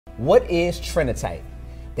What is Trinitite?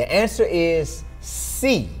 The answer is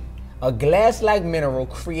C, a glass-like mineral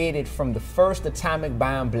created from the first atomic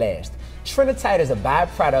bomb blast. Trinitite is a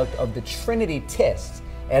byproduct of the Trinity test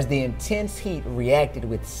as the intense heat reacted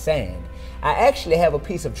with sand. I actually have a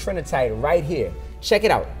piece of Trinitite right here. Check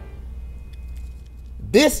it out.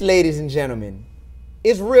 This, ladies and gentlemen,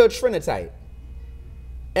 is real Trinitite.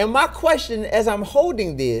 And my question as I'm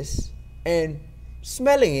holding this and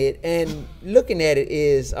smelling it and looking at it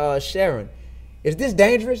is, Sharon, is this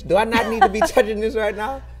dangerous? Do I not need to be touching this right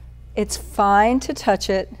now? It's fine to touch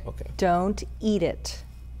it. Okay. Don't eat it.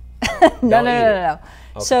 No.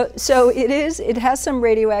 Okay. So it has some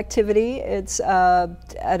radioactivity. It's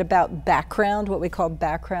at about background, what we call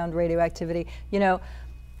background radioactivity. You know,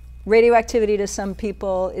 radioactivity to some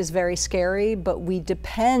people is very scary, but we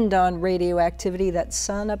depend on radioactivity. That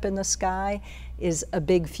sun up in the sky is a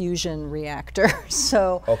big fusion reactor.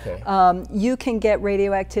 So okay. You can get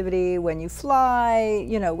radioactivity when you fly.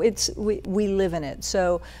 You know, we live in it.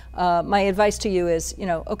 So my advice to you is, you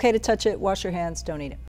know, okay to touch it, wash your hands, don't eat it.